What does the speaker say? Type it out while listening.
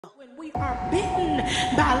When we are bitten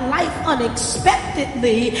by life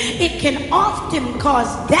unexpectedly, it can often cause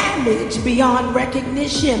damage beyond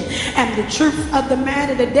recognition. And the truth of the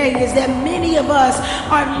matter today is that many of us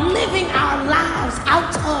are living our lives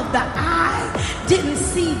out of the "I didn't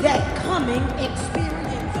see that coming"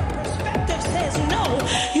 experience. The perspective says no.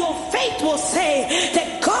 Your faith will say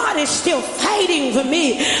that God is still fighting for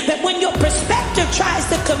me. That when your perspective tries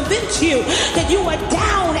to convince you that you are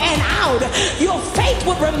down and out, your faith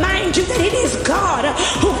will remind you that it is God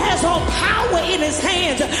who has all power in his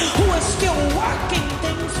hands, who is still working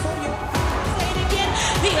things for you. Say it again.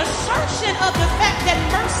 The assertion of the fact that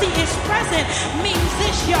mercy is present means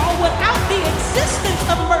this, y'all. Without the existence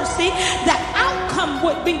of mercy, the outcome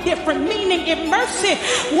would be different. Meaning, if mercy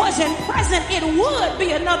wasn't present, it would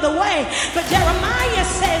be another way. But Jeremiah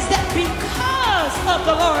says that because of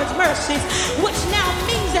the Lord's mercies, which now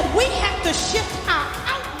means that we have to shift our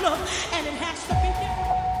outlook, and it has to be different.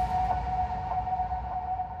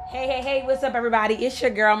 Hey, what's up, everybody? It's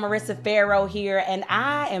your girl, Marissa Farrow here, and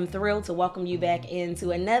I am thrilled to welcome you back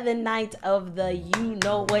into another night of the You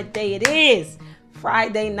Know What Day It Is.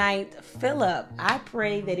 Friday night fill up. I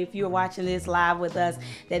pray that if you're watching this live with us,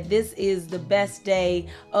 that this is the best day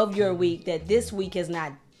of your week, that this week has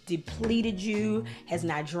not depleted you, has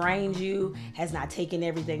not drained you, has not taken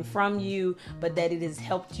everything from you, but that it has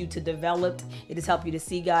helped you to develop. It has helped you to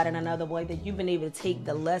see God in another way, that you've been able to take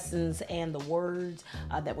the lessons and the words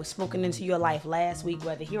that were spoken into your life last week,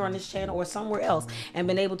 whether here on this channel or somewhere else, and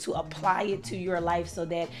been able to apply it to your life so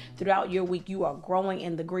that throughout your week you are growing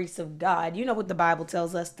in the grace of God. You know what the Bible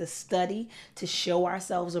tells us: to study, to show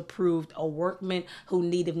ourselves approved, a workman who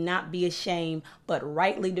needeth not be ashamed, but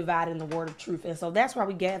rightly dividing the word of truth. And so that's why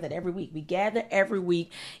we gather every week. We gather every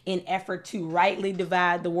week in effort to rightly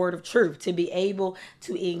divide the word of truth, to be able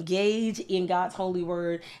to engage in God's holy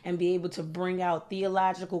word and be able to bring out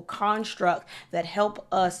theological constructs that help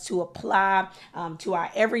us to apply to our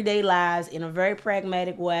everyday lives in a very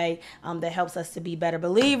pragmatic way, that helps us to be better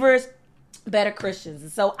believers, better Christians.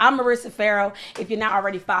 And so I'm Marissa Farrow. If you're not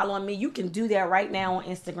already following me, you can do that right now on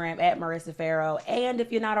Instagram at Marissa Farrow. And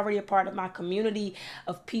if you're not already a part of my community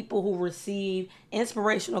of people who receive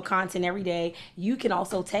inspirational content every day, you can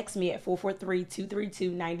also text me at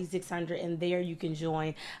 443-232-9600, and there you can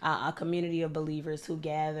join a community of believers who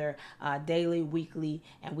gather daily, weekly,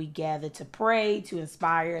 and we gather to pray, to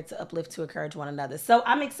inspire, to uplift, to encourage one another. So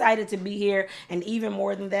I'm excited to be here, and even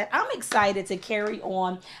more than that, I'm excited to carry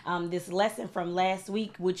on this lesson from last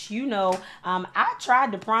week, which I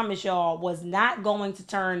tried to promise y'all was not going to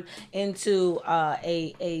turn into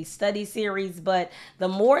a study series, but the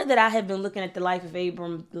more that I have been looking at the life of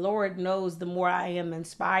Abram, Lord knows the more I am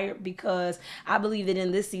inspired, because I believe that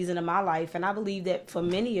in this season of my life, and I believe that for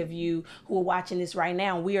many of you who are watching this right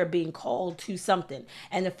now, we are being called to something.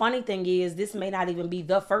 And the funny thing is, this may not even be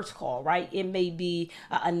the first call, right? It may be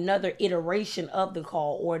another iteration of the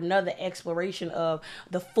call, or another exploration of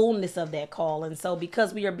the fullness of that call. And so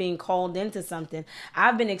because we are being called into something,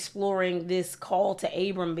 I've been exploring this call to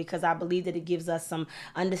Abram because I believe that it gives us some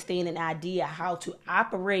understanding idea how to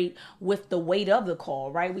operate with the weight of the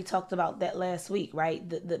call, right? We talked about that last week, right?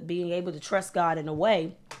 The being able to trust God in a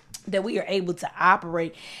way that we are able to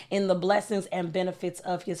operate in the blessings and benefits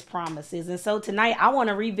of his promises. And so tonight I want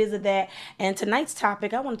to revisit that. And tonight's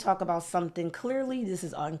topic, I want to talk about something. Clearly, this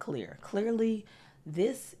is unclear. Clearly,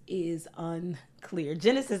 this is unclear.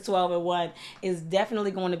 Genesis 12:1 is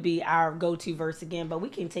definitely going to be our go-to verse again, but we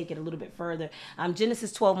can take it a little bit further.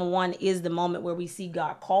 Genesis 12:1 is the moment where we see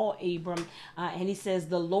God call Abram, and he says,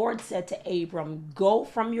 "The Lord said to Abram, go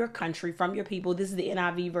from your country, from your people," this is the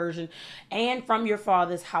NIV version, "and from your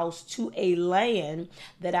father's house to a land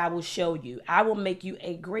that I will show you. I will make you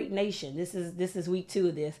a great nation." This is week 2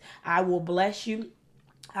 of this. "I will bless you.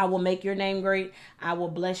 I will make your name great. I will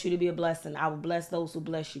bless you to be a blessing. I will bless those who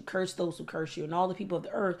bless you, curse those who curse you, and all the people of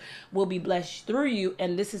the earth will be blessed through you."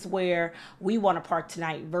 And this is where we want to park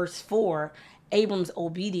tonight. Verse 4, Abram's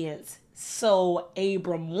obedience. "So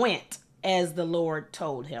Abram went as the Lord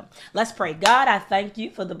told him." Let's pray. God, I thank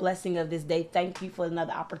you for the blessing of this day. Thank you for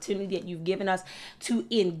another opportunity that you've given us to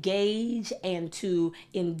engage and to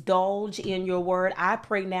indulge in your word. I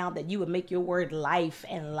pray now that you would make your word life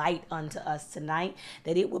and light unto us tonight,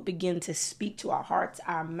 that it would begin to speak to our hearts,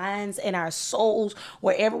 our minds, and our souls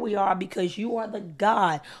wherever we are, because you are the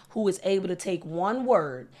God who is able to take one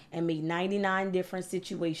word and meet 99 different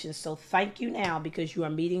situations. So thank you now, because you are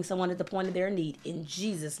meeting someone at the point of their need. In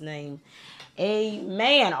Jesus' name,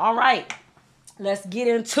 amen. All right. Let's get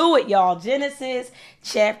into it, y'all. Genesis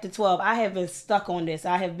chapter 12. I have been stuck on this.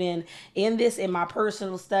 I have been in this in my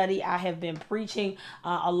personal study. I have been preaching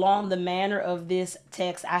along the manner of this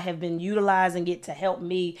text. I have been utilizing it to help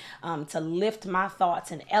me to lift my thoughts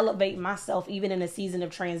and elevate myself even in a season of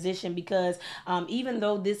transition, because even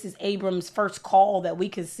though this is Abram's first call that we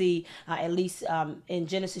can see, at least in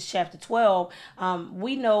Genesis chapter 12,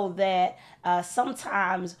 we know that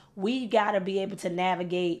sometimes we got to be able to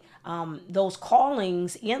navigate those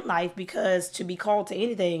callings in life, because to be called to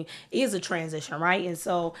anything is a transition, right? And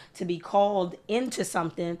so to be called into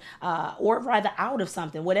something, or rather out of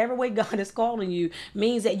something, whatever way God is calling you,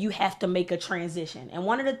 means that you have to make a transition. And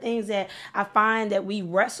one of the things that I find that we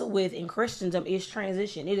wrestle with in Christendom is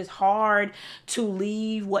transition. It is hard to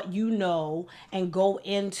leave what you know and go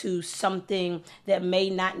into something that may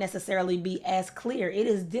not necessarily be as clear. It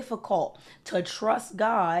is difficult to trust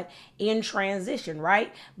God in transition,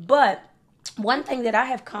 right? But one thing that I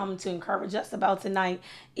have come to encourage us about tonight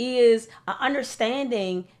is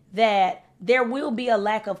understanding that there will be a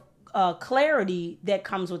lack of clarity that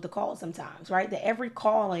comes with the call sometimes, right? That every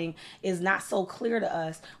calling is not so clear to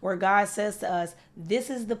us, where God says to us, this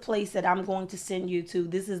is the place that I'm going to send you to.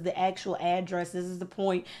 This is the actual address. This is the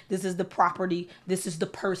point. This is the property. This is the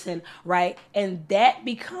person, right? And that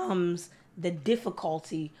becomes the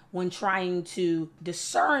difficulty when trying to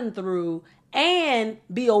discern through and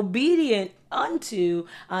be obedient unto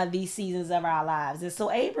these seasons of our lives. And so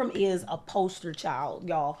Abram is a poster child,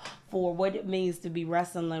 y'all, for what it means to be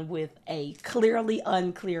wrestling with a clearly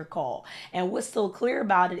unclear call. And what's so clear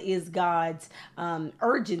about it is God's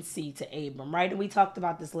urgency to Abram, right? And we talked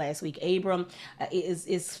about this last week. Abram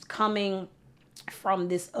is coming from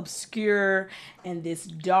this obscure and this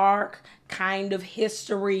dark kind of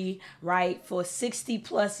history, right? For 60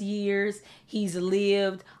 plus years, he's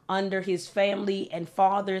lived under his family and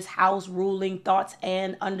father's house ruling thoughts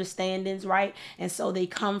and understandings, right? And so they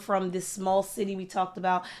come from this small city we talked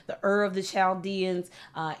about, the Ur of the Chaldeans,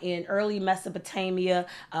 in early Mesopotamia,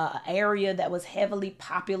 area that was heavily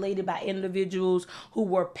populated by individuals who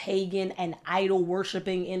were pagan and idol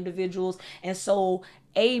worshiping individuals. And so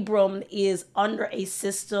Abram is under a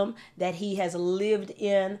system that he has lived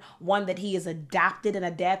in, one that he has adopted and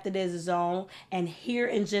adapted as his own. And here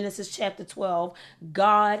in Genesis chapter 12,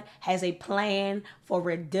 God has a plan for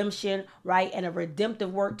redemption, right? And a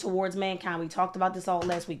redemptive work towards mankind. We talked about this all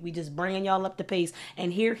last week. We just bringing y'all up to pace.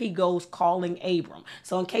 And here he goes calling Abram.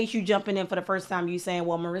 So in case you jumping in for the first time, you saying,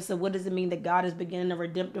 well, Marissa, what does it mean that God is beginning a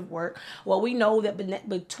redemptive work? Well, we know that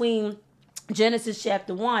between Genesis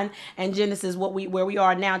chapter 1 and Genesis where we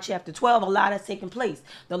are now, chapter 12, a lot has taken place.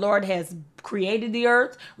 The Lord has created the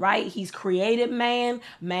earth, right? He's created man.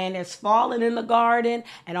 Man has fallen in the garden,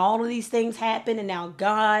 and all of these things happen. And now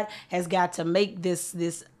God has got to make this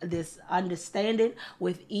understanding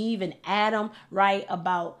with Eve and Adam, right?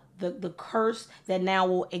 About the curse that now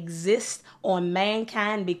will exist on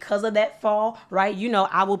mankind because of that fall, right? You know,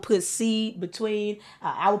 I will put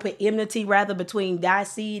I will put enmity rather between thy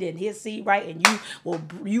seed and his seed, right? And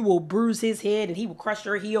you will bruise his head and he will crush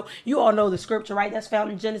your heel. You all know the scripture, right? That's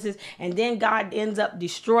found in Genesis. And then God ends up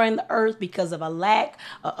destroying the earth because of a lack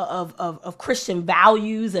of Christian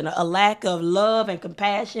values, and a lack of love and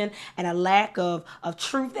compassion, and a lack of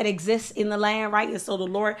truth that exists in the land, right? And so the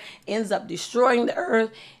Lord ends up destroying the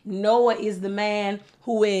earth. Noah is the man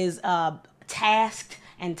who is tasked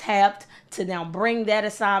and tapped to now bring that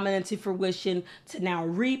assignment into fruition, to now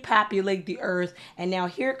repopulate the earth. And now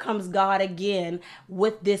here comes God again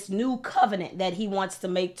with this new covenant that he wants to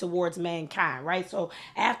make towards mankind, right? So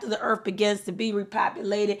after the earth begins to be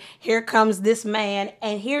repopulated, here comes this man.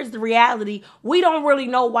 And here's the reality. We don't really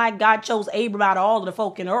know why God chose Abram out of all of the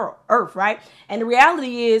folk in earth, right? And the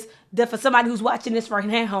reality is that for somebody who's watching this right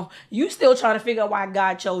now, you still trying to figure out why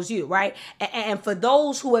God chose you, right? And for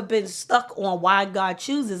those who have been stuck on why God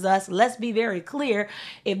chooses us, let's be very clear.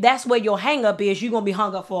 If that's where your hang up is, you're going to be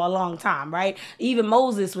hung up for a long time, right? Even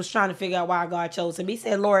Moses was trying to figure out why God chose him. He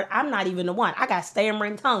said, Lord, I'm not even the one. I got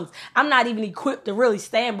stammering tongues. I'm not even equipped to really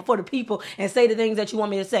stand before the people and say the things that you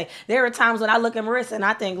want me to say. There are times when I look at Marissa and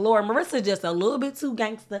I think, Lord, Marissa's just a little bit too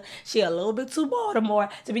gangster. She a little bit too Baltimore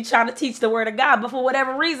to be trying to teach the word of God. But for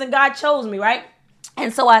whatever reason, God chose me, right?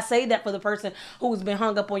 And so I say that for the person who's been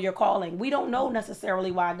hung up on your calling. We don't know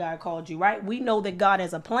necessarily why God called you, right? We know that God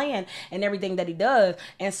has a plan in everything that he does.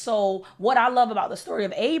 And so what I love about the story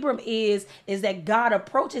of Abram is that God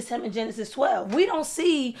approaches him in Genesis 12. We don't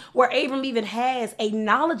see where Abram even has a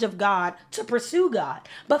knowledge of God to pursue God.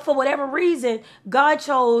 But for whatever reason, God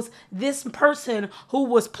chose this person who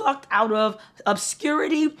was plucked out of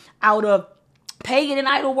obscurity, out of pagan and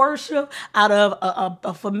idol worship, out of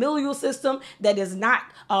a familial system that is not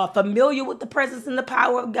familiar with the presence and the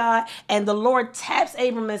power of God. And the Lord taps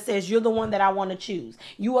Abram and says, you're the one that I want to choose.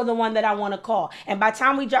 You are the one that I want to call. And by the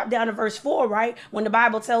time we drop down to verse 4, right, when the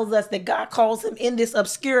Bible tells us that God calls him in this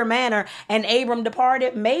obscure manner and Abram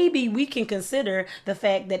departed, maybe we can consider the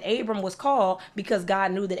fact that Abram was called because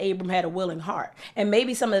God knew that Abram had a willing heart. And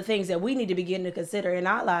maybe some of the things that we need to begin to consider in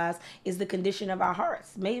our lives is the condition of our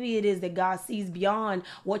hearts. Maybe it is that God sees beyond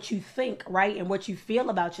what you think, right, and what you feel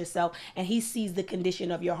about yourself, and he sees the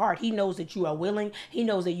condition of your heart. He knows that you are willing. He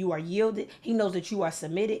knows that you are yielded. He knows that you are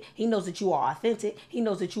submitted. He knows that you are authentic. He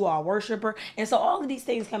knows that you are a worshiper. And so all of these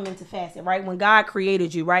things come into facet, right? When God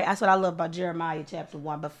created you, right? That's what I love about Jeremiah chapter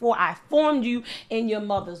 1. Before I formed you in your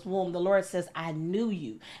mother's womb, the Lord says, I knew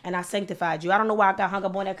you and I sanctified you. I don't know why I got hung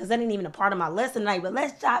up on that because that ain't even a part of my lesson tonight, but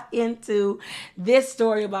let's dive into this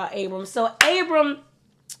story about Abram. So Abram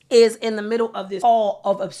is in the middle of this call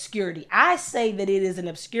of obscurity. I say that it is an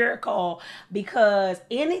obscure call because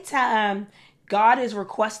anytime God is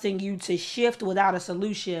requesting you to shift without a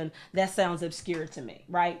solution, that sounds obscure to me,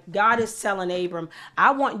 right? God is telling Abram,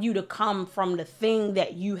 I want you to come from the thing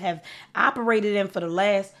that you have operated in for the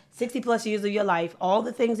last 60 plus years of your life, all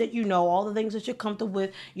the things that you know, all the things that you're comfortable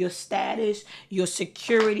with, your status, your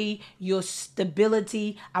security, your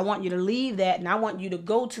stability. I want you to leave that and I want you to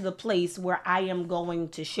go to the place where I am going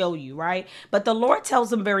to show you, right? But the Lord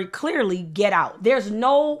tells him very clearly, get out. There's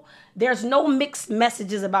no mixed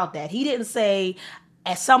messages about that. He didn't say,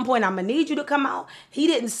 at some point, I'm going to need you to come out. He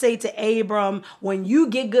didn't say to Abram, when you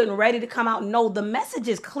get good and ready to come out. No, the message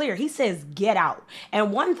is clear. He says, get out.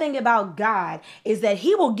 And one thing about God is that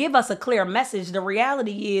he will give us a clear message. The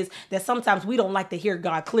reality is that sometimes we don't like to hear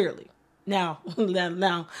God clearly. Now,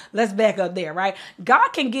 let's back up there, right? God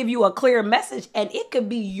can give you a clear message and it could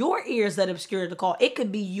be your ears that obscure the call. It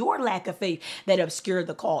could be your lack of faith that obscures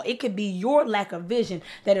the call. It could be your lack of vision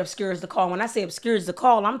that obscures the call. When I say obscures the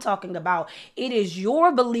call, I'm talking about it is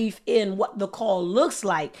your belief in what the call looks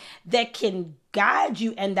like that can guide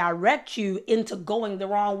you and direct you into going the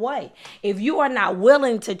wrong way. If you are not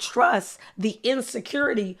willing to trust the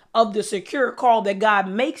insecurity of the secure call that God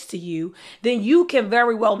makes to you, then you can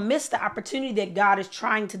very well miss the opportunity that God is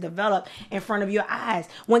trying to develop in front of your eyes.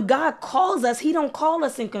 When God calls us, he don't call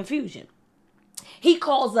us in confusion. He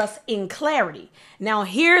calls us in clarity. Now,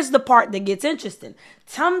 here's the part that gets interesting.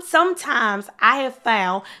 Sometimes I have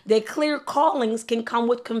found that clear callings can come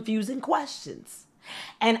with confusing questions.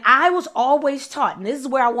 And I was always taught, and this is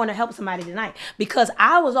where I want to help somebody tonight, because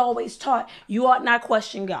I was always taught you ought not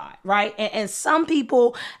question God, right? And some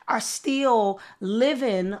people are still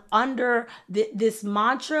living under this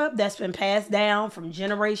mantra that's been passed down from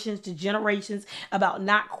generations to generations about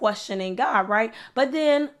not questioning God, right? But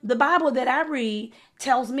then the Bible that I read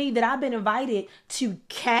tells me that I've been invited to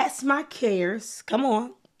cast my cares, come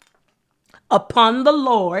on, upon the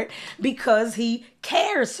Lord because he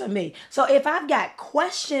cares for me. So if I've got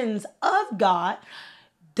questions of God,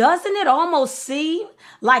 doesn't it almost seem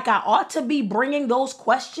like I ought to be bringing those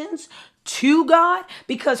questions to God?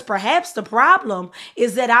 Because perhaps the problem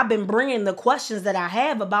is that I've been bringing the questions that I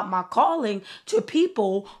have about my calling to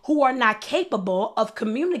people who are not capable of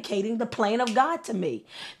communicating the plan of God to me.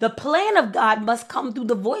 The plan of God must come through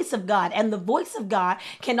the voice of God, and the voice of God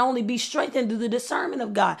can only be strengthened through the discernment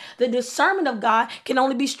of God. The discernment of God can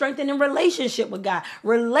only be strengthened in relationship with God.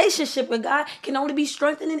 Relationship with God can only be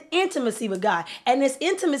strengthened in intimacy with God. And this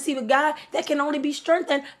intimacy with God that can only be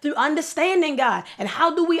strengthened through understanding God. And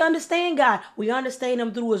how do we understand God? We understand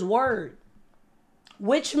him through his word,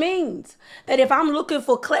 which means that if I'm looking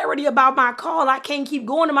for clarity about my call, I can't keep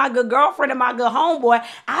going to my good girlfriend and my good homeboy.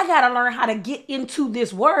 I got to learn how to get into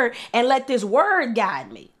this word and let this word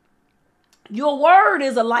guide me. Your word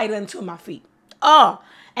is a light unto my feet.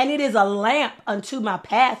 And it is a lamp unto my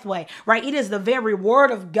pathway, right? It is the very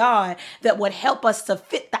word of God that would help us to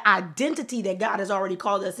fit the identity that God has already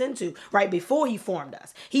called us into, right? Before he formed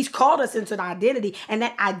us. He's called us into an identity, and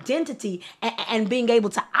that identity and being able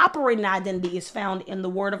to operate in identity is found in the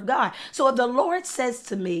word of God. So if the Lord says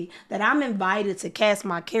to me that I'm invited to cast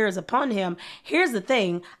my cares upon him, here's the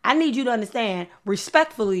thing. I need you to understand,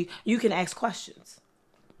 respectfully, you can ask questions.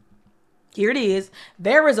 Here it is.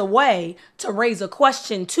 There is a way to raise a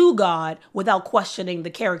question to God without questioning the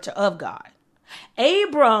character of God.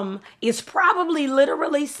 Abram is probably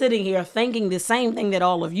literally sitting here thinking the same thing that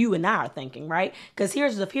all of you and I are thinking, right? Because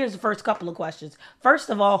here's the first couple of questions. First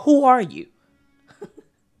of all, who are you?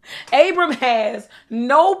 Abram has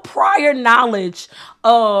no prior knowledge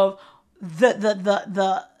of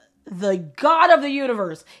the the God of the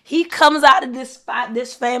universe. He comes out of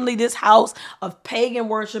this family, this house of pagan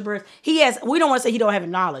worshipers. We don't want to say he don't have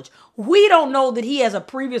knowledge. We don't know that he has a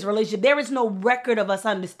previous relationship. There is no record of us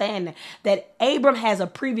understanding that Abram has a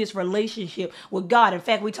previous relationship with God. In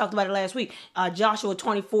fact, we talked about it last week. Joshua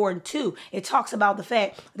 24:2. It talks about the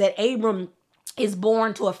fact that Abram is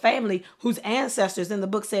born to a family whose ancestors in the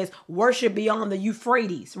book says worship beyond the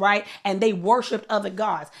Euphrates, right? And they worshiped other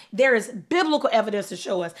gods. There is biblical evidence to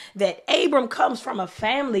show us that Abram comes from a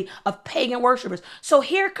family of pagan worshipers. So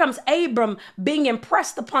here comes Abram being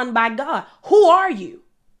impressed upon by God. Who are you?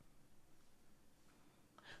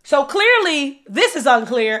 So clearly, this is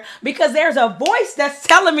unclear because there's a voice that's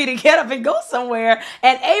telling me to get up and go somewhere.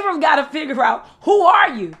 And Abram got to figure out, who are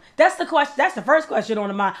you? That's the question. That's the first question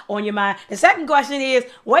on your mind. The second question is,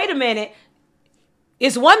 wait a minute.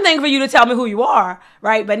 It's one thing for you to tell me who you are,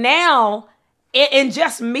 right? But now, in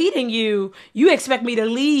just meeting you, you expect me to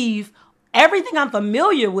leave everything I'm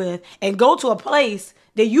familiar with and go to a place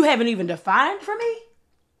that you haven't even defined for me?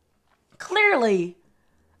 Clearly,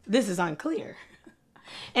 this is unclear.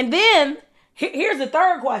 And then here's the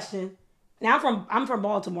third question. Now I'm from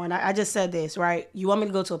Baltimore, and I just said this, right? You want me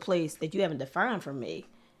to go to a place that you haven't defined for me?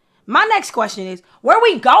 My next question is, where are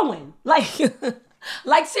we going? Like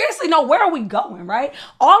seriously, no, where are we going, right?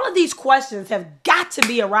 All of these questions have got to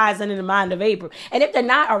be arising in the mind of Abram. And if they're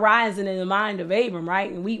not arising in the mind of Abram,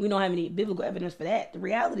 right, and we don't have any biblical evidence for that, the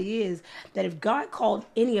reality is that if God called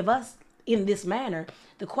any of us in this manner,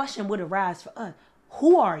 the question would arise for us.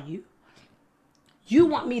 Who are you? You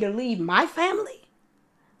want me to leave my family?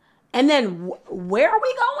 And then where are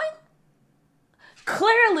we going?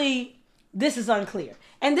 Clearly, this is unclear.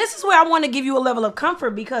 And this is where I want to give you a level of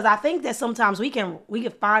comfort, because I think that sometimes we can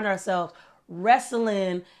find ourselves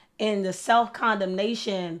wrestling in the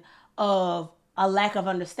self-condemnation of a lack of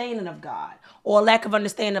understanding of God, or a lack of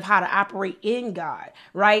understanding of how to operate in God,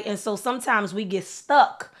 right? And so sometimes we get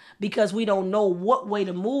stuck because we don't know what way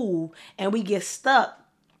to move, and we get stuck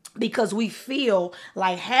because we feel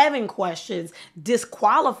like having questions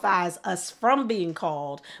disqualifies us from being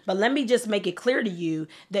called. But let me just make it clear to you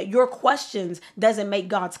that your questions doesn't make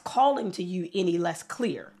God's calling to you any less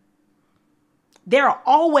clear. There are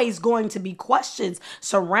always going to be questions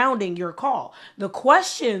surrounding your call. The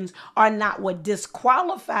questions are not what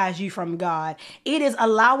disqualifies you from God. It is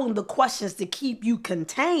allowing the questions to keep you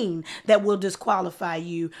contained that will disqualify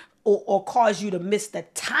you or cause you to miss the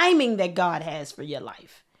timing that God has for your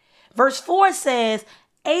life. Verse 4 says,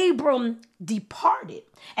 Abram departed.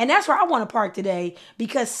 And that's where I want to park today,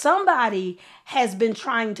 because somebody has been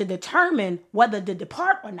trying to determine whether to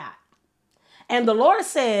depart or not. And the Lord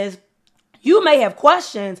says, you may have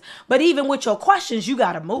questions, but even with your questions, you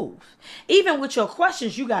got to move. Even with your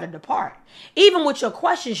questions, you got to depart. Even with your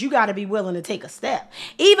questions, you got to be willing to take a step.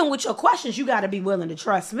 Even with your questions, you got to be willing to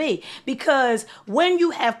trust me. Because when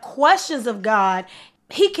you have questions of God,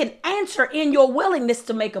 He can answer in your willingness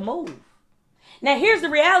to make a move. Now, here's the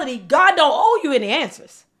reality. God don't owe you any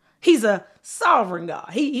answers. He's a sovereign God.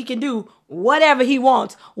 He can do whatever he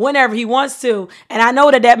wants, whenever he wants to. And I know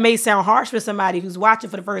that may sound harsh for somebody who's watching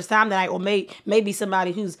for the first time tonight, or maybe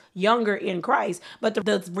somebody who's younger in Christ. But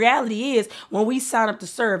the reality is, when we sign up to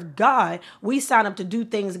serve God, we sign up to do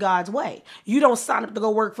things God's way. You don't sign up to go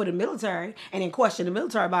work for the military and then question the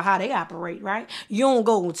military about how they operate, right? You don't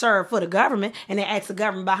go and serve for the government and then ask the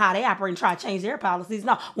government about how they operate and try to change their policies.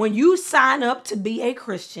 No, when you sign up to be a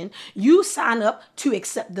Christian, you sign up to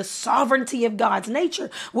accept the sovereignty of God's nature,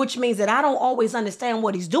 which means that I don't always understand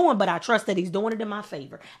what he's doing, but I trust that he's doing it in my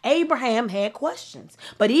favor. Abraham had questions,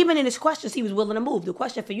 but even in his questions, he was willing to move. The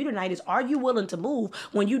question for you tonight is, are you willing to move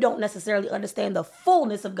when you don't necessarily understand the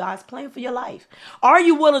fullness of God's plan for your life? Are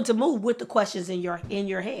you willing to move with the questions in your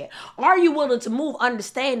head? Are you willing to move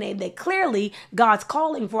understanding that clearly God's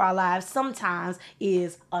calling for our lives sometimes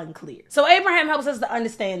is unclear? So Abraham helps us to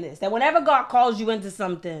understand this, that whenever God calls you into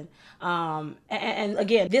something, and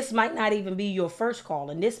again, this might not even be your first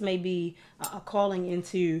call, and this may be a calling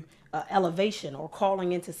into elevation, or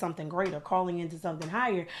calling into something greater, calling into something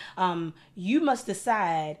higher. You must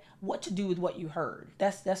decide what to do with what you heard.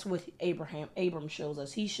 That's what Abram shows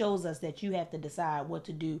us. He shows us that you have to decide what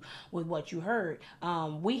to do with what you heard.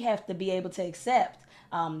 We have to be able to accept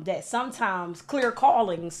that sometimes clear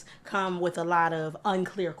callings come with a lot of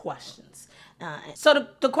unclear questions. So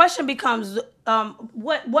the question becomes,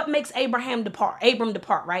 what makes Abram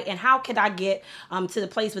depart, right? And how can I get to the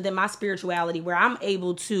place within my spirituality where I'm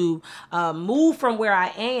able to to move from where I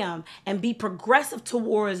am and be progressive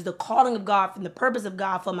towards the calling of God and the purpose of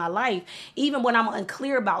God for my life, even when I'm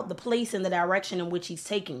unclear about the place and the direction in which he's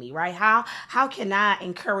taking me, right? How can I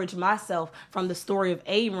encourage myself from the story of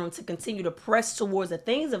Abram to continue to press towards the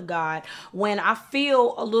things of God when I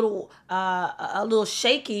feel a little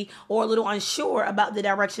shaky or a little unsure about the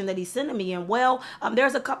direction that he's sending me in? Well,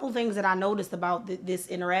 there's a couple things that I noticed about this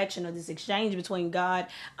interaction or this exchange between God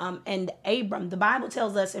and Abram. The Bible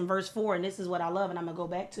tells us in verse 4, and this is what I love, and I'm going to go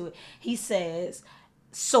back to it. He says,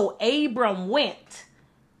 so Abram went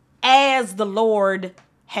as the Lord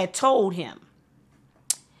had told him.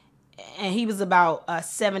 And he was about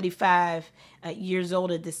 75 years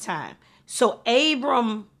old at this time. So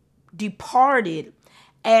Abram departed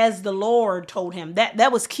as the Lord told him.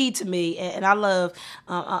 That was key to me. And I love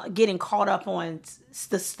getting caught up on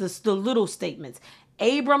the little statements.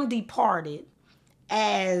 Abram departed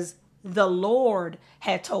as the Lord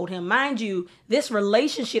had told him. Mind you, this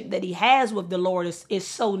relationship that he has with the Lord is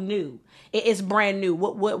so new. It's brand new.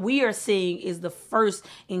 What we are seeing is the first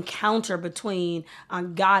encounter between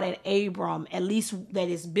God and Abram, at least that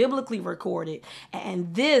is biblically recorded.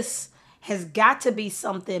 And this has got to be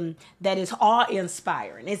something that is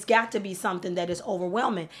awe-inspiring. It's got to be something that is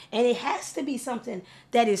overwhelming. And it has to be something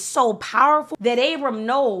that is so powerful that Abram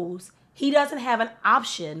knows he doesn't have an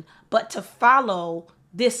option but to follow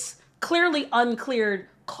this clearly uncleared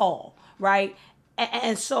call, right?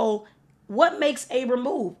 And so what makes Abram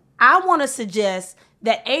move? I want to suggest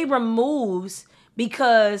that Abram moves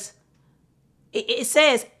because it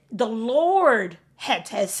says the Lord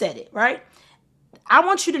has said it, right? I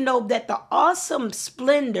want you to know that the awesome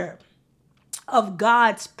splendor of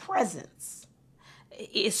God's presence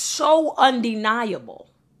is so undeniable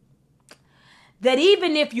that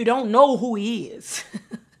even if you don't know who he is,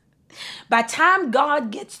 by the time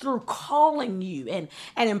God gets through calling you and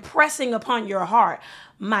impressing upon your heart,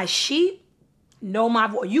 my sheep know my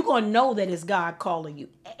voice, you're going to know that it's God calling you.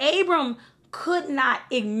 Abram could not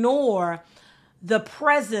ignore the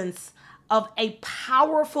presence of a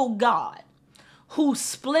powerful God whose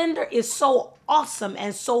splendor is so awesome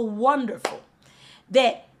and so wonderful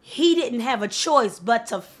that he didn't have a choice but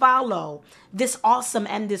to follow this awesome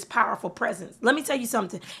and this powerful presence. Let me tell you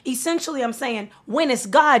something. Essentially, I'm saying when it's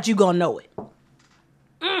God, you're going to know it.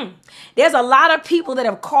 There's a lot of people that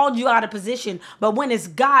have called you out of position, but when it's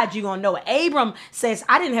God, you're going to know it. Abram says,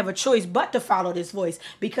 I didn't have a choice but to follow this voice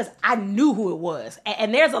because I knew who it was.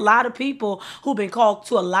 And there's a lot of people who've been called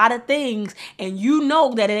to a lot of things, and you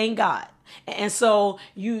know that it ain't God. And so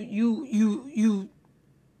you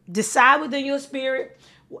decide within your spirit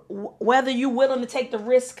whether you're willing to take the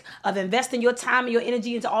risk of investing your time and your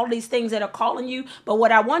energy into all these things that are calling you. But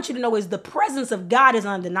what I want you to know is the presence of God is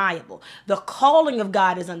undeniable. The calling of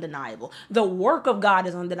God is undeniable. The work of God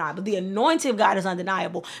is undeniable. The anointing of God is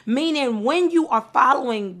undeniable. Meaning when you are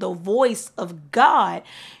following the voice of God,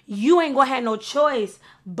 you ain't going to have no choice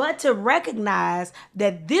but to recognize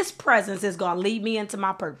that this presence is going to lead me into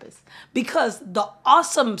my purpose. Because the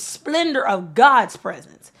awesome splendor of God's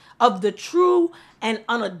presence, of the true and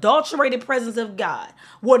unadulterated presence of God,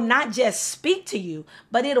 will not just speak to you,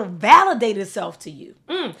 but it'll validate itself to you.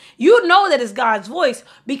 You know that it's God's voice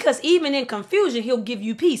because even in confusion, he'll give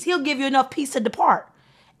you peace. He'll give you enough peace to depart.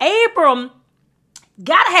 Abram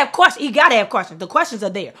gotta have questions. He gotta have questions. The questions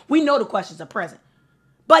are there. We know the questions are present.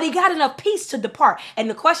 But he got enough peace to depart. And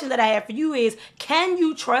the question that I have for you is, can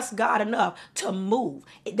you trust God enough to move?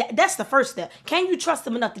 That's the first step. Can you trust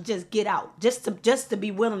him enough to just get out? Just to be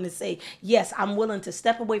willing to say, yes, I'm willing to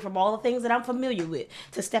step away from all the things that I'm familiar with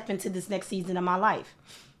to step into this next season of my life.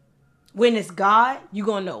 When it's God, you're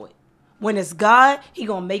going to know it. When it's God, he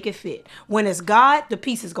going to make it fit. When it's God, the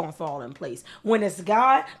piece is going to fall in place. When it's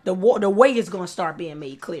God, the way is going to start being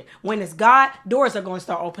made clear. When it's God, doors are going to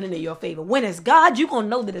start opening in your favor. When it's God, you're going to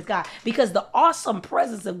know that it's God because the awesome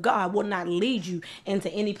presence of God will not lead you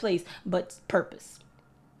into any place but purpose.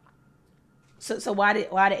 So why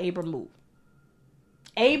did Abram move?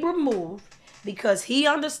 Abram moved because he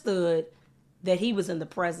understood that he was in the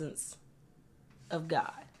presence of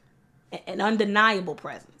God, an undeniable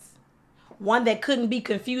presence. One that couldn't be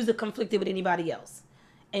confused or conflicted with anybody else.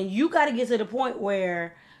 And you got to get to the point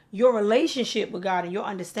where your relationship with God and your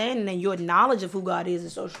understanding and your knowledge of who God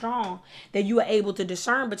is so strong that you are able to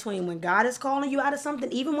discern between when God is calling you out of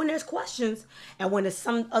something, even when there's questions, and when there's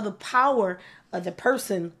some other power of the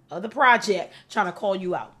person or the project trying to call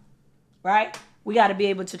you out. Right? We got to be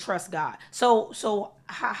able to trust God. So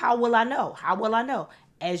how will I know? How will I know?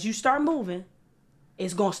 As you start moving,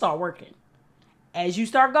 it's going to start working. As you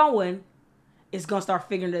start going, it's going to start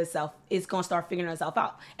figuring itself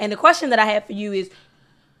out. And the question that I have for you is,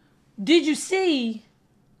 Did you see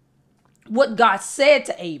what God said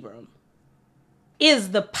to Abram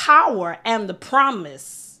is the power and the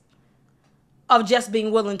promise of just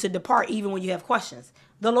being willing to depart even when you have questions.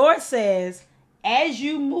 The Lord says, as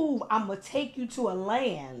you move, I'm going to take you to a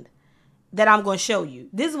land that I'm going to show you.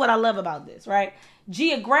 This is what I love about this, right?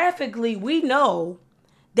 Geographically, we know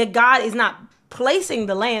that God is not placing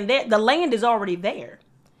the land there. The land is already there.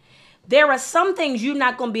 There are some things you're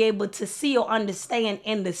not going to be able to see or understand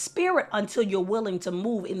in the spirit until you're willing to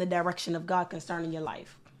move in the direction of God concerning your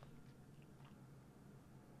life.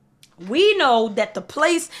 We know that the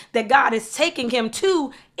place that God is taking him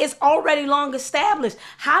to is already long established.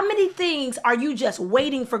 How many things are you just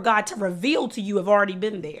waiting for God to reveal to you have already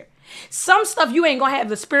been there? Some stuff you ain't going to have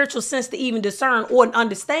the spiritual sense to even discern or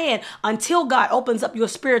understand until God opens up your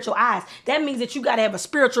spiritual eyes. That means that you got to have a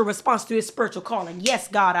spiritual response to his spiritual calling. Yes,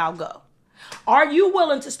 God, I'll go. Are you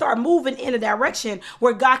willing to start moving in a direction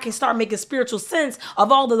where God can start making spiritual sense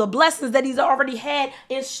of all of the blessings that he's already had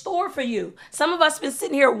in store for you? Some of us been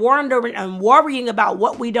sitting here wondering and worrying about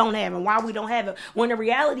what we don't have and why we don't have it, when the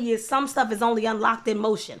reality is some stuff is only unlocked in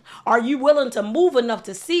motion. Are you willing to move enough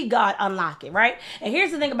to see God unlock it, right? And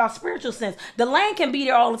here's the thing about spiritual sense. The land can be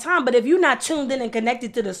there all the time, but if you're not tuned in and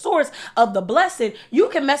connected to the source of the blessing, you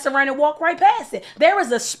can mess around and walk right past it. There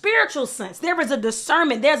is a spiritual sense. There is a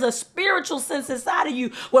discernment. There's a spiritual sense inside of you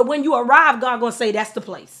where when you arrive, God gonna say that's the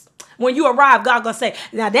place. When you arrive, God gonna say,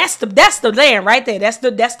 now that's the land right there. That's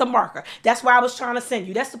the marker. That's where I was trying to send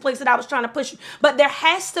you. That's the place that I was trying to push you. But there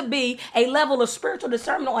has to be a level of spiritual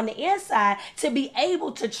discernment on the inside to be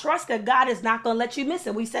able to trust that God is not gonna let you miss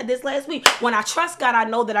it. We said this last week. When I trust God, I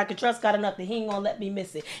know that I can trust God enough that he ain't gonna let me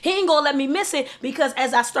miss it. He ain't gonna let me miss it because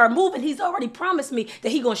as I start moving, he's already promised me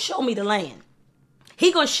that he gonna show me the land.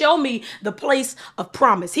 He going to show me the place of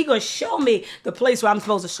promise. He going to show me the place where I'm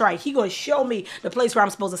supposed to strike. He going to show me the place where I'm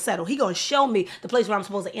supposed to settle. He going to show me the place where I'm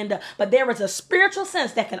supposed to end up. But there is a spiritual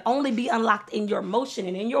sense that can only be unlocked in your motion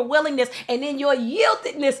and in your willingness and in your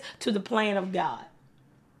yieldedness to the plan of God.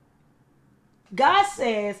 God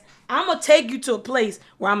says, I'm going to take you to a place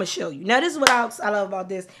where I'm going to show you. Now, this is what I love about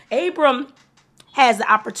this. Abram has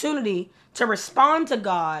the opportunity to respond to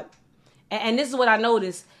God. And this is what I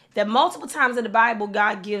noticed. That multiple times in the Bible,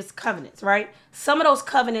 God gives covenants, right? Some of those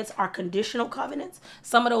covenants are conditional covenants.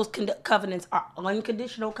 Some of those covenants are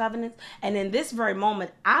unconditional covenants. And in this very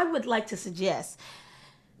moment, I would like to suggest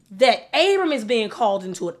that Abram is being called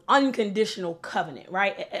into an unconditional covenant,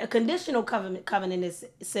 right? A conditional covenant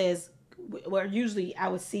says, where usually I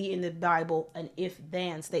would see in the Bible an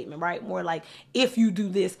if-then statement, right? More like, if you do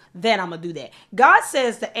this, then I'm going to do that. God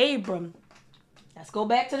says to Abram, let's go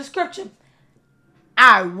back to the scripture.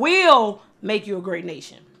 I will make you a great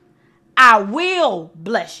nation. I will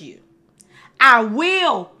bless you. I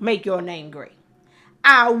will make your name great.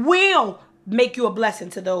 I will make you a blessing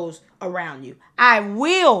to those around you. I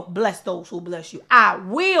will bless those who bless you. I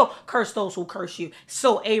will curse those who curse you.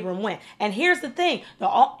 So Abram went. And here's the thing.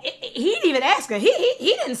 He didn't even ask him.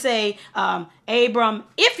 He didn't say, Abram,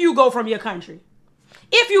 if you go from your country,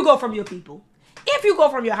 if you go from your people, if you go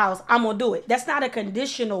from your house, I'm going to do it. That's not a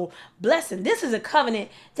conditional blessing. This is a covenant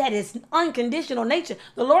that is unconditional nature.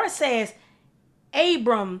 The Lord says,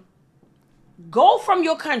 Abram, go from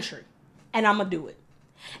your country and I'm going to do it.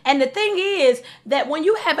 And the thing is that when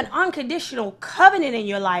you have an unconditional covenant in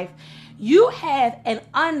your life, you have an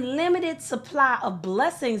unlimited supply of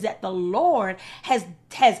blessings that the Lord has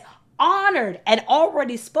honored and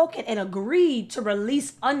already spoken and agreed to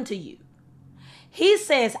release unto you. He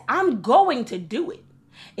says, I'm going to do it.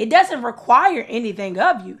 It doesn't require anything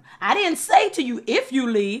of you. I didn't say to you, if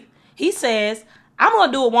you leave. He says, I'm going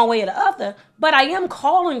to do it one way or the other, but I am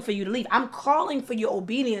calling for you to leave. I'm calling for your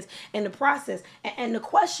obedience in the process. And the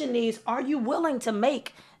question is, are you willing to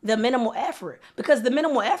make the minimal effort? Because the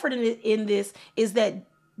minimal effort in this is that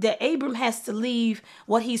Abram has to leave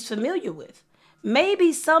what he's familiar with.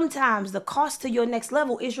 Maybe sometimes the cost to your next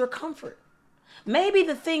level is your comfort. Maybe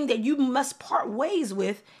the thing that you must part ways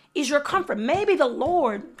with is your comfort. Maybe the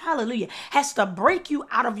Lord, hallelujah, has to break you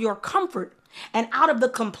out of your comfort and out of the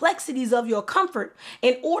complexities of your comfort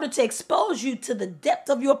in order to expose you to the depth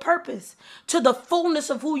of your purpose, to the fullness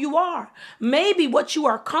of who you are. Maybe what you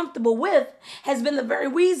are comfortable with has been the very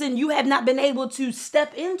reason you have not been able to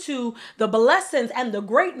step into the blessings and the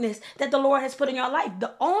greatness that the Lord has put in your life.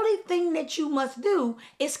 The only thing that you must do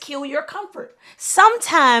is kill your comfort.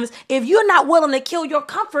 Sometimes if you're not willing to kill your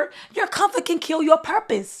comfort can kill your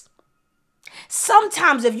purpose.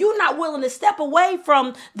 Sometimes if you're not willing to step away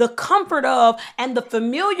from the comfort of and the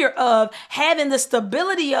familiar of having the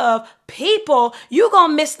stability of people, you're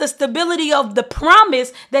going to miss the stability of the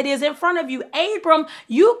promise that is in front of you. Abram,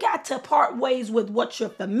 you got to part ways with what you're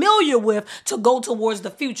familiar with to go towards the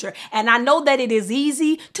future. And I know that it is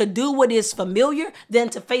easy to do what is familiar than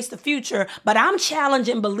to face the future. But I'm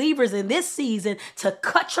challenging believers in this season to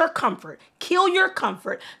cut your comfort, kill your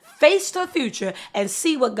comfort, face the future, and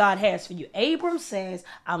see what God has for you. Abram says,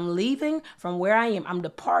 I'm leaving from where I am. I'm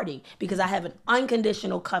departing because I have an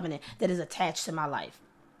unconditional covenant that is attached to my life.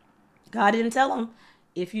 God didn't tell him,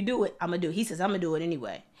 if you do it, I'm going to do it. He says, I'm going to do it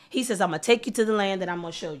anyway. He says, I'm going to take you to the land that I'm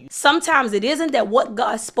going to show you. Sometimes it isn't that what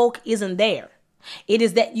God spoke isn't there. It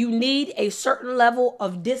is that you need a certain level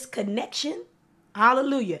of disconnection,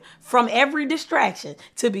 hallelujah, from every distraction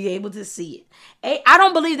to be able to see it. I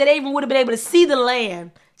don't believe that Abram would have been able to see the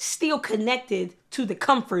land still connected to the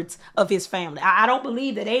comforts of his family. I don't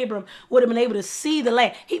believe that Abram would have been able to see the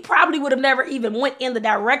land. He probably would have never even went in the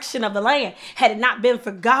direction of the land had it not been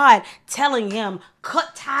for God telling him,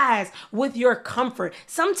 cut ties with your comfort.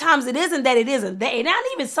 Sometimes it isn't that it isn't there. Not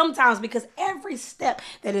even sometimes, because every step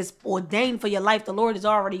that is ordained for your life, the Lord has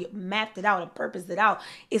already mapped it out and purposed it out.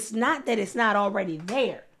 It's not that it's not already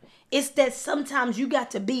there. It's that sometimes you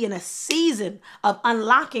got to be in a season of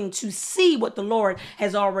unlocking to see what the Lord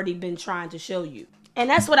has already been trying to show you. And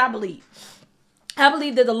that's what I believe. I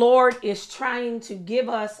believe that the Lord is trying to give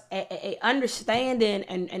us a understanding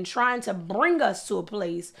and trying to bring us to a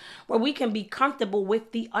place where we can be comfortable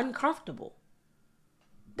with the uncomfortable.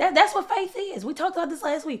 That's what faith is. We talked about this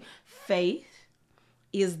last week. Faith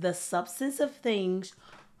is the substance of things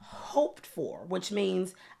hoped for, which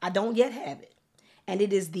means I don't yet have it. And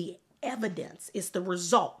it is the evidence, it's the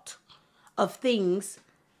result of things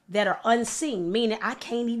that are unseen, meaning I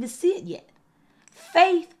can't even see it yet.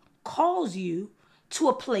 Faith calls you to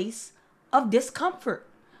a place of discomfort.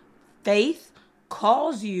 Faith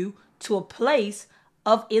calls you to a place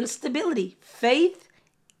of instability. Faith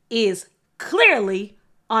is clearly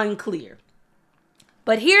unclear.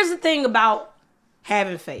 But here's the thing about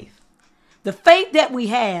having faith. The faith that we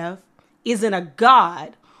have is in a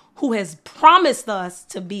God who has promised us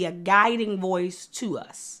to be a guiding voice to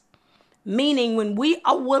us. Meaning when we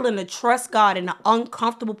are willing to trust God in the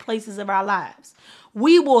uncomfortable places of our lives,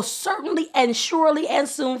 we will certainly and surely and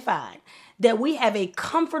soon find that we have a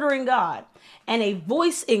comforter in God and a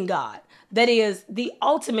voice in God that is the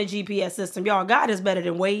ultimate GPS system. Y'all, God is better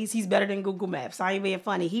than Waze. He's better than Google Maps. I ain't being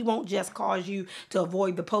funny. He won't just cause you to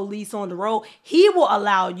avoid the police on the road. He will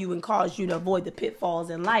allow you and cause you to avoid the pitfalls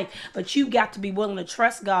in life. But you got to be willing to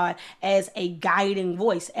trust God as a guiding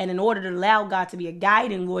voice. And in order to allow God to be a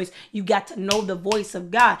guiding voice, you got to know the voice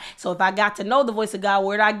of God. So if I got to know the voice of God,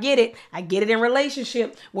 where do I get it? I get it in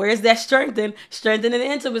relationship. Where is that strengthened? Strengthened in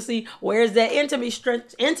intimacy. Where is that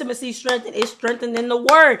intimacy strengthened? It's strengthened in the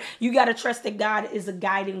word. You got to trust that God is a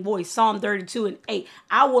guiding voice. Psalm 32:8.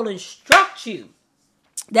 I will instruct you.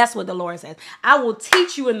 That's what the Lord says. I will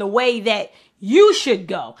teach you in the way that you should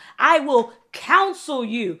go. I will counsel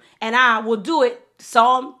you, and I will do it.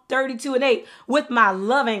 Psalm 32:8, with my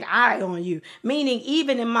loving eye on you. Meaning,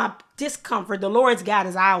 even in my discomfort, the Lord's got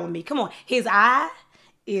his eye on me. Come on. His eye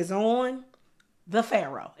is on the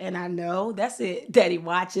Pharaoh. And I know that's it, that he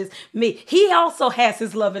watches me. He also has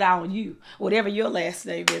his loving eye on you, whatever your last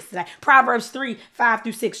name is today. Proverbs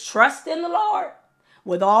 3:5-6. Trust in the Lord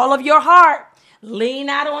with all of your heart. Lean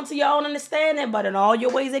not onto your own understanding, but in all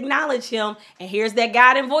your ways acknowledge him. And here's that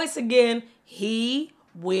guiding voice again. He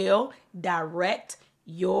will direct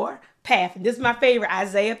your path. And this is my favorite,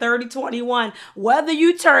 Isaiah 30:21. Whether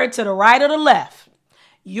you turn to the right or the left,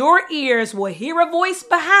 your ears will hear a voice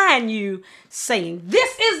behind you saying,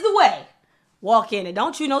 this is the way. Walk in it.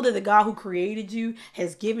 Don't you know that the God who created you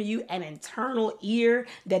has given you an internal ear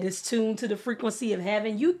that is tuned to the frequency of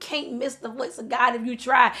heaven? You can't miss the voice of God if you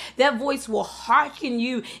try. That voice will hearken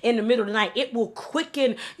you in the middle of the night. It will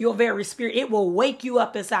quicken your very spirit. It will wake you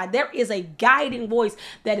up inside. There is a guiding voice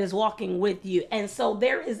that is walking with you. And so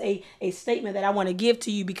there is a statement that I want to give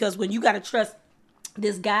to you, because when you got to trust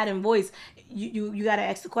this guiding voice, you got to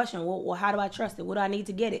ask the question, well, how do I trust it? What do I need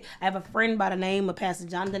to get it? I have a friend by the name of Pastor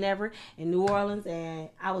Jonathan Everett in New Orleans, and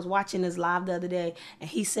I was watching this live the other day, and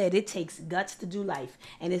he said it takes guts to do life,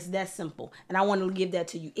 and it's that simple. And I want to give that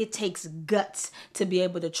to you. It takes guts to be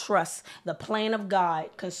able to trust the plan of God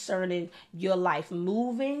concerning your life,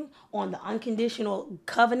 moving on the unconditional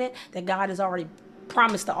covenant that God has already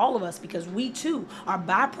promise to all of us, because we too are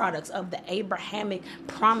byproducts of the Abrahamic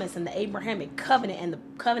promise and the Abrahamic covenant, and the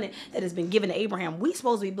covenant that has been given to Abraham. We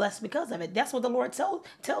supposed to be blessed because of it. That's what the Lord tells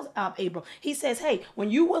Abram. He says, hey, when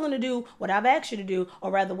you're willing to do what I've asked you to do,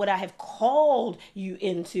 or rather what I have called you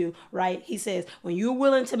into, right? He says, when you're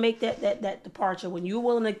willing to make that departure, when you're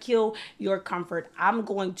willing to kill your comfort, I'm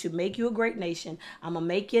going to make you a great nation. I'm going to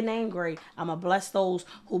make your name great. I'm going to bless those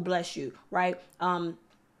who bless you, right?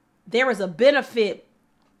 There is a benefit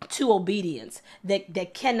to obedience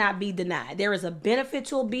that cannot be denied. There is a benefit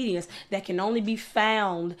to obedience that can only be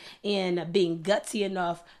found in being gutsy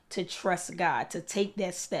enough to trust God, to take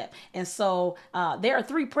that step. And so there are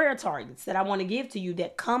 3 prayer targets that I want to give to you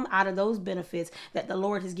that come out of those benefits that the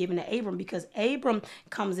Lord has given to Abram, because Abram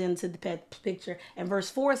comes into the picture. And verse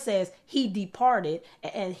 4 says he departed.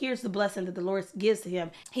 And here's the blessing that the Lord gives to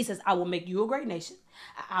him. He says, I will make you a great nation.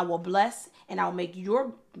 I will bless and I will make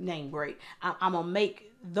your name great. I'm going to make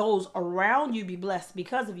those around you be blessed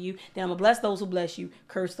because of you. Then I'm going to bless those who bless you,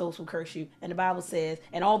 curse those who curse you. And the Bible says,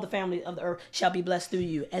 and all the family of the earth shall be blessed through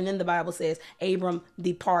you. And then the Bible says, Abram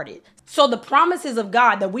departed. So the promises of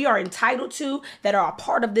God that we are entitled to, that are a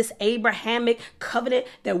part of this Abrahamic covenant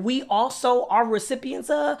that we also are recipients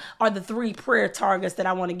of, are the 3 prayer targets that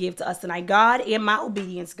I want to give to us tonight. God, in my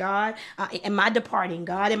obedience, God, in my departing,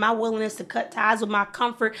 God, in my willingness to cut ties with my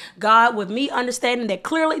comfort, God, with me understanding that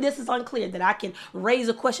clearly this is unclear, that I can raise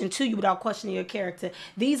a question to you without questioning your character.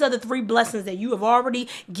 These are the 3 blessings that you have already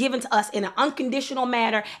given to us in an unconditional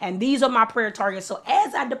manner, and these are my prayer targets. So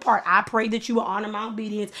as I depart, I pray that you will honor my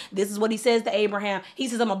obedience. This is what he says to Abraham. He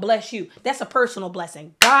says, I'm going to bless you. That's a personal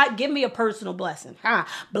blessing. God, give me a personal blessing.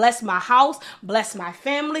 Bless my house, bless my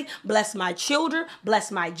family, bless my children,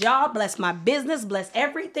 bless my job, bless my business, bless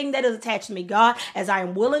everything that is attached to me. God, as I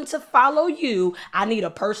am willing to follow you, I need a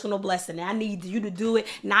personal blessing. I need you to do it,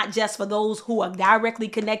 not just for those who are directly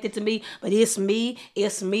connected to me, but it's me,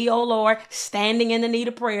 oh Lord, standing in the need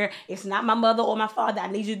of prayer. It's not my mother or my father. I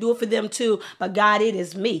need you to do it for them too. But God, it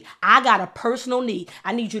is me. I got a personal need.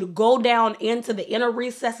 I need you to go down into the inner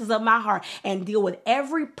recesses of my heart and deal with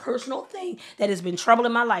every personal thing that has been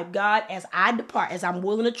troubling my life. God, as I depart, as I'm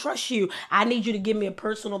willing to trust you, I need you to give me a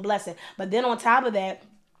personal blessing. But then on top of that,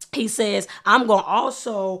 he says, I'm going to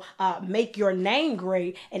also make your name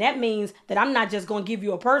great. And that means that I'm not just going to give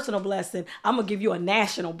you a personal blessing. I'm going to give you a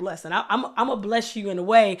national blessing. I'm going to bless you in a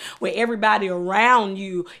way where everybody around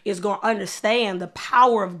you is going to understand the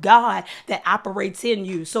power of God that operates in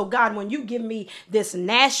you. So God, when you give me this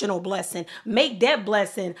national blessing, make that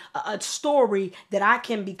blessing a story that I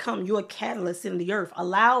can become your catalyst in the earth.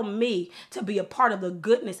 Allow me to be a part of the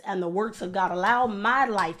goodness and the works of God. Allow my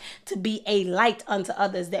life to be a light unto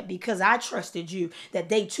others, that because I trusted you, that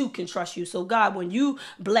they too can trust you. So God, when you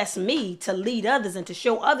bless me to lead others and to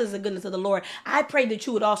show others the goodness of the Lord, I pray that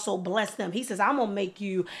you would also bless them. He says, I'm going to make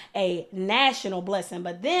you a national blessing.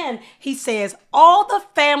 But then he says, all the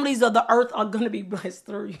families of the earth are going to be blessed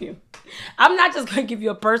through you. I'm not just going to give you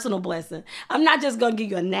a personal blessing. I'm not just going to give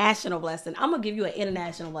you a national blessing. I'm going to give you an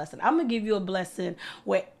international blessing. I'm going to give you a blessing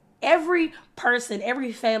where every person,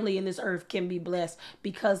 every family in this earth can be blessed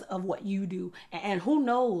because of what you do. And who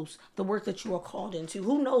knows the work that you are called into?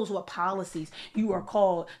 Who knows what policies you are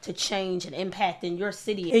called to change and impact in your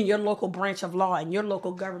city, in your local branch of law, in your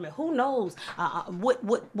local government? Who knows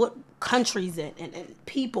what countries and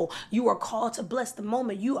people you are called to bless the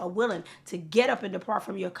moment you are willing to get up and depart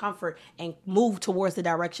from your comfort and move towards the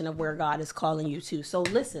direction of where God is calling you to. So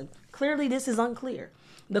listen, clearly this is unclear.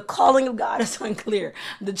 The calling of God is unclear.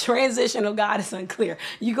 The transition of God is unclear.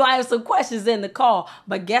 You're going to have some questions in the call,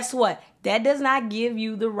 but guess what? That does not give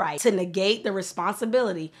you the right to negate the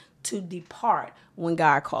responsibility to depart when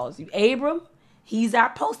God calls you. Abram, he's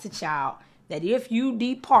our poster child, that if you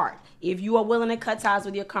depart, if you are willing to cut ties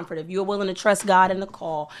with your comfort, if you're willing to trust God in the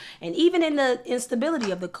call, and even in the instability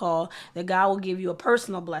of the call, that God will give you a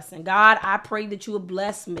personal blessing. God, I pray that you will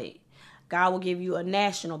bless me. God will give you a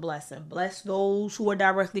national blessing. Bless those who are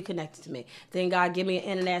directly connected to me. Then God, give me an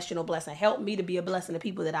international blessing. Help me to be a blessing to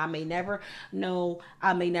people that I may never know,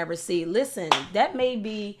 I may never see. Listen, that may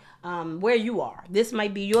be where you are. This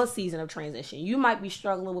might be your season of transition. You might be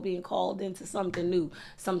struggling with being called into something new,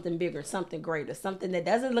 something bigger, something greater, something that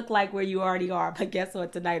doesn't look like where you already are. But guess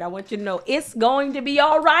what? Tonight, I want you to know it's going to be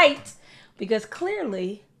all right, because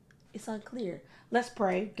clearly it's unclear. Let's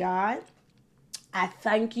pray. God, I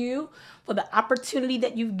thank you for the opportunity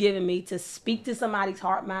that you've given me to speak to somebody's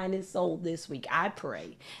heart, mind, and soul this week. I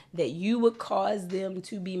pray that you would cause them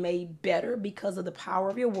to be made better because of the power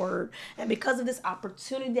of your word and because of this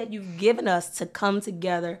opportunity that you've given us to come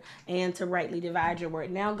together and to rightly divide your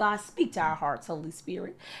word. Now, God, speak to our hearts, Holy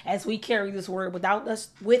Spirit, as we carry this word with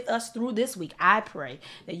us through this week. I pray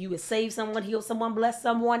that you would save someone, heal someone, bless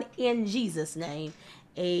someone in Jesus' name.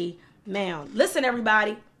 Amen. Listen,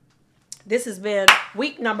 everybody. This has been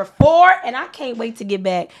week number 4, and I can't wait to get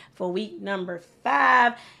back for week number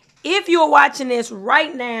 5. If you're watching this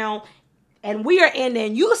right now, and we are in there,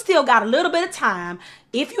 and you still got a little bit of time,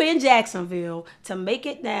 if you're in Jacksonville, to make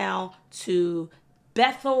it down to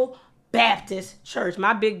Bethel Baptist Church.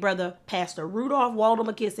 My big brother, Pastor Rudolph Waldo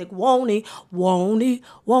McKissick, won't he?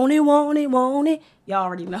 Y'all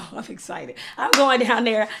already know I'm excited. I'm going down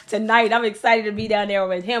there tonight. I'm excited to be down there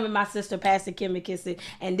with him and my sister, Pastor Kim McKissick.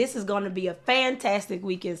 And this is going to be a fantastic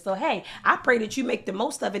weekend. So, hey, I pray that you make the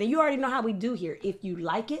most of it. And you already know how we do here. If you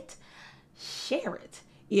like it, share it.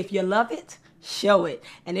 If you love it, show it.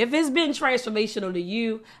 And if it's been transformational to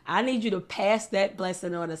you, I need you to pass that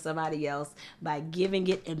blessing on to somebody else by giving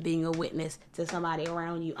it and being a witness to somebody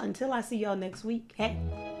around you. Until I see y'all next week, hey.